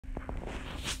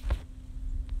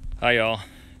Hi y'all.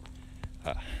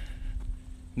 In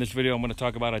this video I'm going to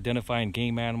talk about identifying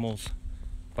game animals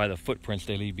by the footprints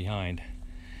they leave behind.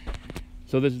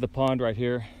 So this is the pond right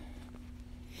here.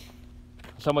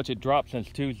 That's how much it dropped since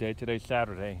Tuesday. Today's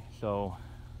Saturday. So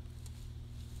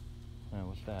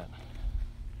what's that?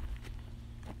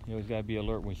 You always got to be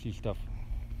alert when you see stuff.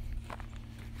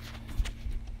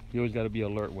 You always got to be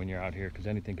alert when you're out here because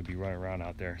anything could be running around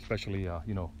out there, especially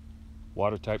you know,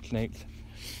 water type snakes.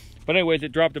 But anyways,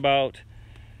 it dropped about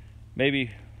maybe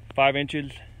 5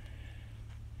 inches.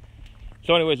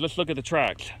 So anyways, let's look at the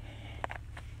tracks.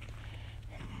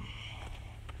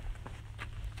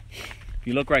 If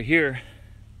you look right here,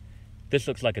 this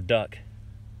looks like a duck.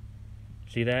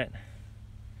 See that?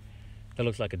 That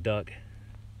looks like a duck.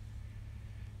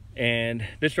 And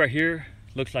this right here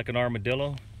looks like an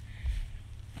armadillo.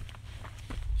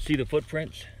 See the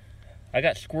footprints? I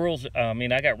got squirrels,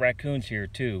 I got raccoons here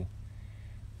too.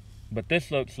 But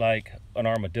this looks like an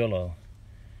armadillo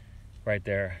right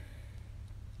there.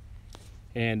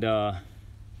 And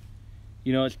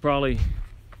you know, it's probably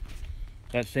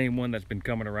that same one that's been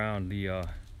coming around the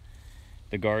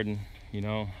garden, you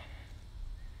know,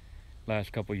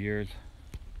 last couple years.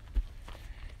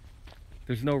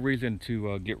 There's no reason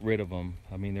to get rid of them.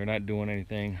 I mean, they're not doing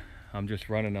anything. I'm just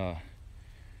running an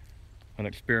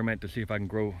experiment to see if I can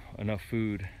grow enough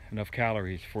food, enough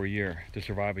calories for a year to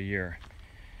survive a year.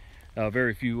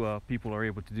 Very few people are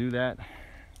able to do that,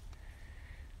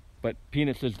 but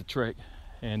peanuts is the trick.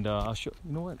 And I'll show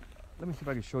you know what, let me see if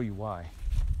I can show you why.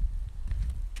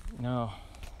 No,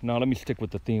 let me stick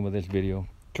with the theme of this video,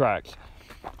 tracks.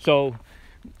 So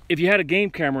if you had a game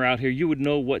camera out here, you would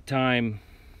know what time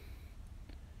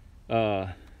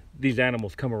these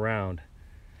animals come around,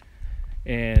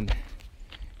 and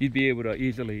you'd be able to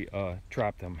easily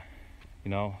trap them,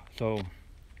 you know. So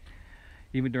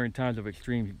even during times of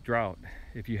extreme drought,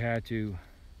 if you had to,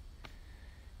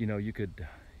 you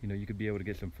could be able to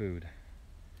get some food.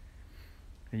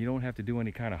 And you don't have to do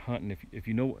any kind of hunting. If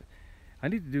you know, I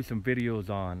need to do some videos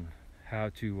on how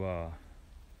to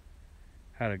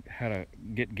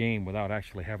get game without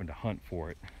actually having to hunt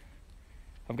for it.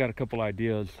 I've got a couple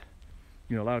ideas.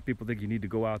 You know, a lot of people think you need to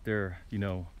go out there, you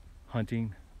know,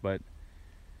 hunting, but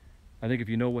I think if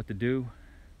you know what to do,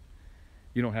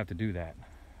 you don't have to do that.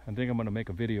 I think I'm going to make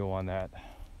a video on that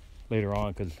later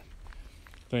on because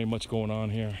there ain't much going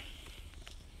on here.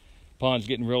 Pond's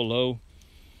getting real low.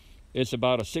 It's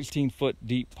about a 16-foot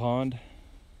deep pond,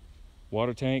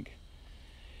 water tank.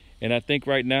 And I think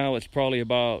right now it's probably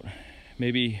about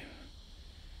maybe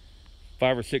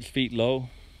 5 or 6 feet low.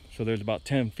 So there's about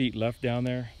 10 feet left down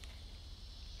there.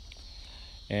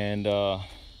 And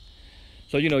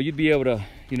so, you know, you'd be able to,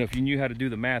 you know, if you knew how to do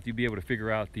the math, you'd be able to figure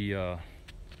out the,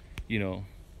 you know,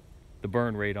 the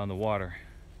burn rate on the water.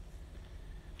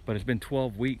 But it's been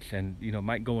 12 weeks and, you know,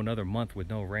 might go another month with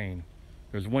no rain.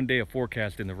 There's one day of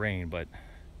forecast in the rain, but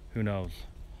who knows.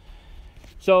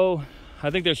 So I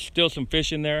think there's still some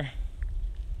fish in there.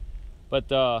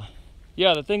 But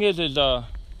yeah, the thing is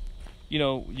you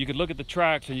know, you could look at the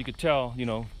tracks and you could tell, you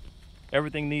know,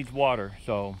 everything needs water.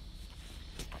 So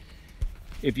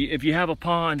if you have a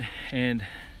pond and,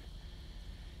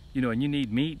 you know, and you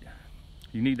need meat,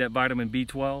 you need that vitamin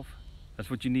B12. That's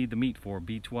what you need the meat for,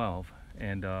 B12.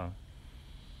 And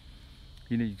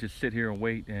you know, you just sit here and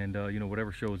wait, and you know,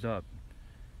 whatever shows up,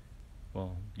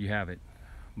 well, you have it.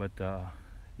 But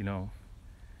you know,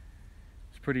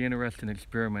 it's a pretty interesting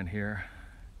experiment here.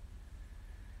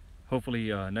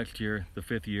 Hopefully next year, the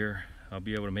 5th year, I'll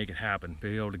be able to make it happen,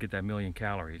 be able to get that 1,000,000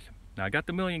 calories. Now I got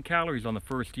the 1,000,000 calories on the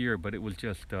first year, but it was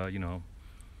just you know,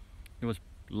 it was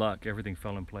luck. Everything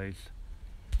fell in place.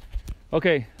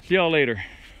 Okay, see y'all later.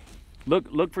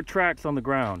 Look for tracks on the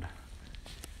ground.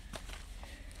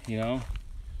 You know,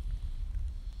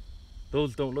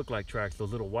 those don't look like tracks,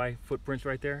 those little white footprints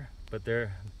right there, but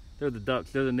they're the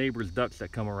ducks. They're the neighbors' ducks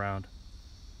that come around.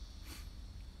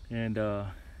 And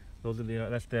those are the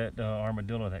that's that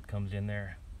armadillo that comes in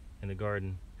there in the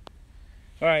garden.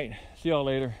 All right, see y'all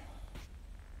later.